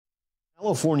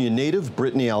California native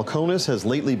Brittany Alkonis has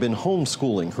lately been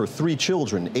homeschooling her 3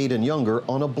 children, 8 and younger,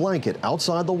 on a blanket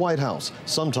outside the White House,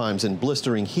 sometimes in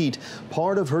blistering heat,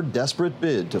 part of her desperate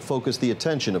bid to focus the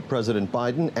attention of President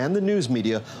Biden and the news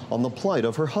media on the plight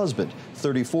of her husband,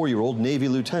 34-year-old Navy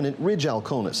Lieutenant Ridge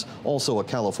Alkonis, also a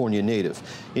California native.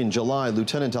 In July,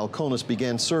 Lieutenant Alkonis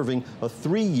began serving a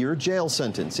 3-year jail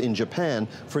sentence in Japan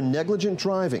for negligent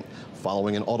driving,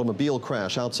 following an automobile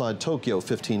crash outside Tokyo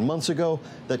 15 months ago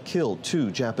that killed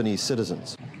 2 Japanese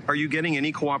citizens. Are you getting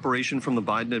any cooperation from the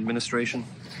Biden administration?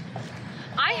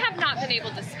 I have not been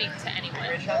able to speak to anyone.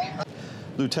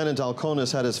 Lieutenant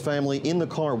Alkonis had his family in the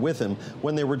car with him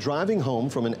when they were driving home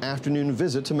from an afternoon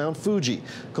visit to Mount Fuji.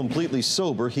 Completely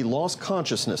sober, he lost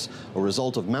consciousness, a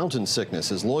result of mountain sickness,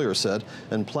 his lawyer said,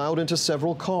 and plowed into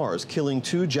several cars, killing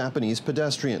 2 Japanese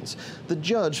pedestrians. The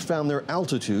judge found their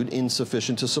altitude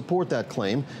insufficient to support that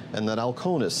claim, and that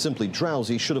Alkonis, simply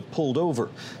drowsy, should have pulled over.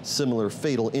 Similar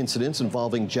fatal incidents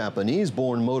involving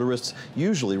Japanese-born motorists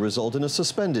usually result in a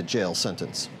suspended jail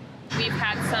sentence. We've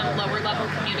had some lower-level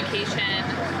communication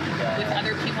with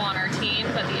other people on our team,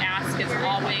 but the ask is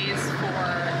always for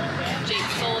Jake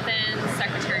Sullivan,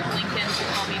 Secretary Blinken to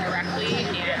call me directly,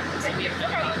 and we have no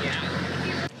idea.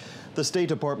 The State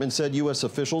Department said U.S.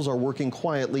 officials are working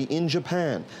quietly in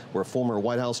Japan, where former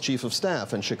White House Chief of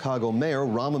Staff and Chicago Mayor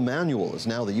Rahm Emanuel is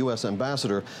now the U.S.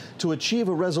 ambassador, to achieve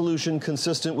a resolution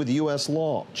consistent with U.S.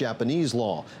 law, Japanese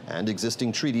law, and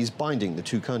existing treaties binding the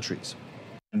 2 countries.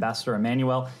 Ambassador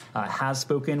Emanuel has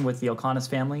spoken with the Alkonis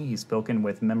family. He's spoken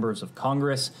with members of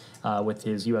Congress, with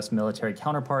his U.S. military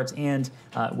counterparts, and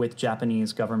with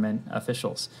Japanese government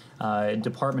officials.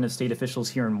 Department of State officials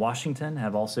here in Washington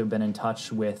have also been in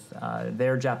touch with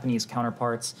their Japanese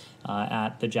counterparts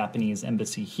at the Japanese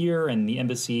embassy here, and the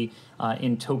embassy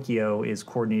in Tokyo is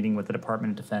coordinating with the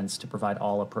Department of Defense to provide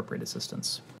all appropriate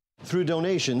assistance. Through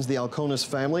donations, the Alkonis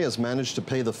family has managed to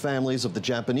pay the families of the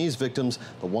Japanese victims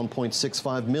the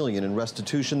 $1.65 million in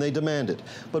restitution they demanded.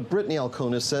 But Brittany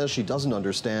Alkonis says she doesn't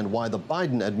understand why the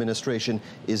Biden administration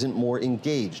isn't more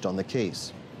engaged on the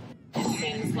case. It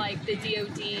seems like the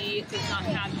DOD does not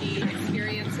have the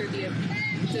experience or the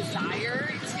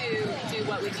desire to do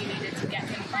what would be needed to get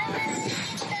him home.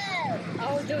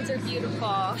 Oh, those are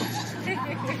beautiful.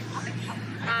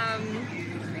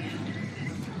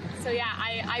 So yeah,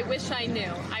 I wish I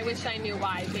knew. I wish I knew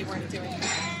why they weren't doing it.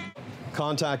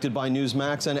 Contacted by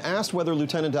Newsmax and asked whether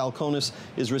Lieutenant Alkonis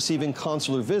is receiving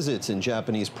consular visits in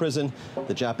Japanese prison,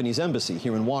 the Japanese embassy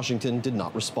here in Washington did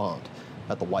not respond.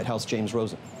 At the White House, James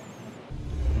Rosen.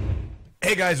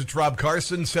 Hey guys, it's Rob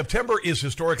Carson. September is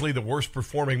historically the worst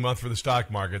performing month for the stock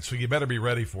market, so you better be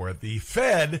ready for it. The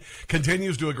Fed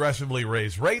continues to aggressively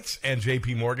raise rates, and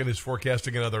JP Morgan is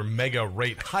forecasting another mega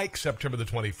rate hike September the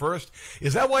 21st.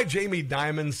 Is that why Jamie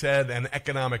Dimon said an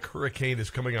economic hurricane is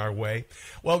coming our way?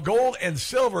 Well, gold and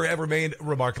silver have remained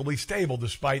remarkably stable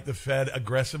despite the Fed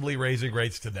aggressively raising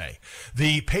rates today.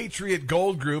 The Patriot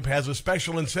Gold Group has a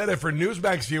special incentive for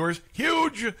Newsmax viewers.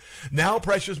 Huge! Now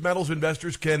precious metals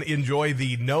investors can enjoy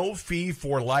the no-fee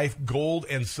for life gold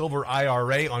and silver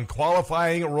IRA on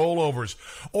qualifying rollovers,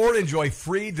 or enjoy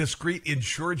free, discreet,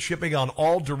 insured shipping on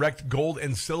all direct gold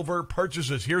and silver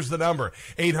purchases. Here's the number,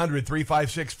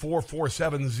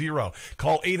 800-356-4470.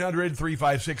 Call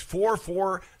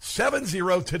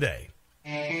 800-356-4470 today.